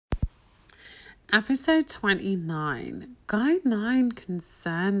Episode 29. Guy 9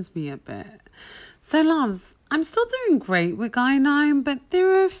 concerns me a bit. So, loves, I'm still doing great with Guy 9, but there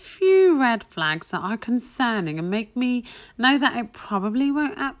are a few red flags that are concerning and make me know that it probably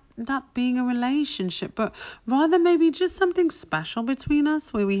won't end up being a relationship, but rather maybe just something special between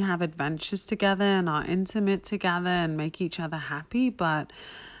us where we have adventures together and are intimate together and make each other happy. But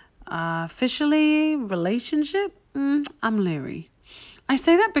officially, relationship, I'm leery. I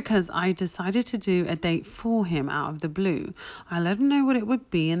say that because I decided to do a date for him out of the blue. I let him know what it would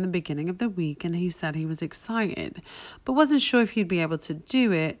be in the beginning of the week, and he said he was excited, but wasn't sure if he'd be able to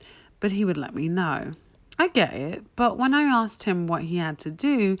do it, but he would let me know. I get it, but when I asked him what he had to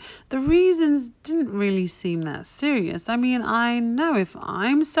do, the reasons didn't really seem that serious. I mean, I know if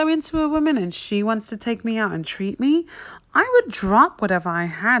I'm so into a woman and she wants to take me out and treat me, I would drop whatever I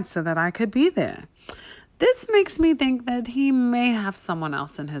had so that I could be there. This makes me think that he may have someone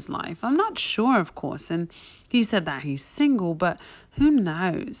else in his life. I'm not sure, of course, and he said that he's single, but who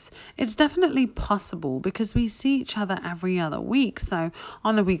knows? It's definitely possible because we see each other every other week, so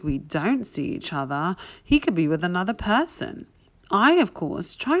on the week we don't see each other, he could be with another person. I, of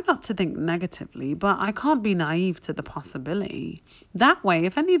course, try not to think negatively, but I can't be naive to the possibility. That way,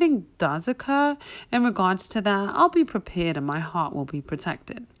 if anything does occur in regards to that, I'll be prepared and my heart will be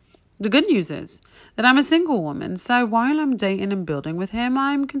protected. The good news is that I'm a single woman, so while I'm dating and building with him,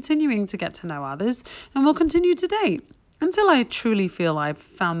 I'm continuing to get to know others and will continue to date. Until I truly feel I've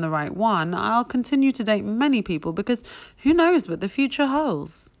found the right one, I'll continue to date many people because who knows what the future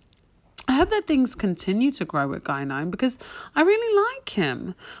holds. I hope that things continue to grow with Guy 9 because I really like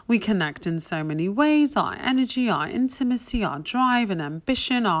him. We connect in so many ways: our energy, our intimacy, our drive and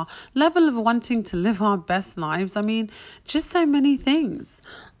ambition, our level of wanting to live our best lives. I mean, just so many things.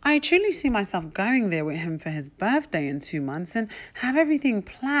 I truly see myself going there with him for his birthday in 2 months and have everything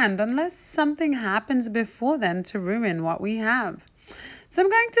planned unless something happens before then to ruin what we have. So I'm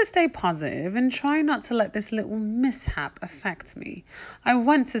going to stay positive and try not to let this little mishap affect me. I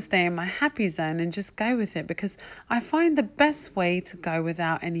want to stay in my happy zone and just go with it because I find the best way to go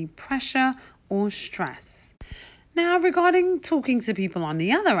without any pressure or stress. Now, regarding talking to people on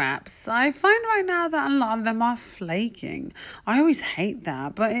the other apps, I find right now that a lot of them are flaking. I always hate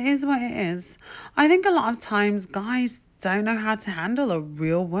that, but it is what it is. I think a lot of times guys don't know how to handle a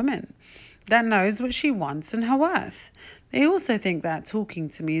real woman that knows what she wants and her worth. They also think that talking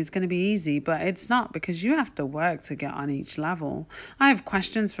to me is going to be easy, but it's not because you have to work to get on each level. I have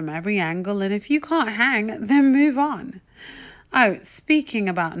questions from every angle, and if you can't hang, then move on. Oh, speaking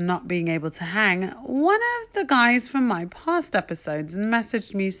about not being able to hang, one of the guys from my past episodes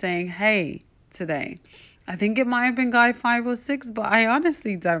messaged me saying, "Hey, today." I think it might have been guy 5 or 6, but I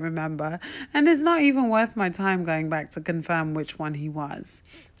honestly don't remember, and it's not even worth my time going back to confirm which one he was.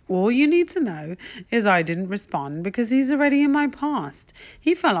 All you need to know is I didn't respond because he's already in my past.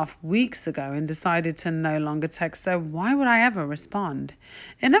 He fell off weeks ago and decided to no longer text, so why would I ever respond?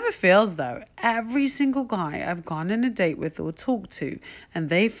 It never fails though. Every single guy I've gone on a date with or talked to and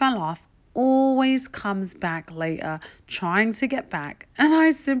they fell off always comes back later trying to get back, and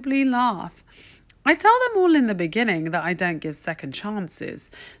I simply laugh. I tell them all in the beginning that I don't give second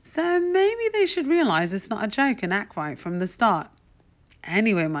chances, so maybe they should realize it's not a joke and act right from the start.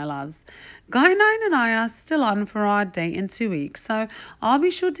 Anyway, my loves, Guy 9 and I are still on for our date in 2 weeks, so I'll be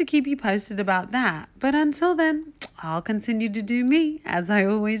sure to keep you posted about that. But until then, I'll continue to do me, as I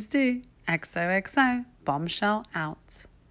always do. XOXO, bombshell out.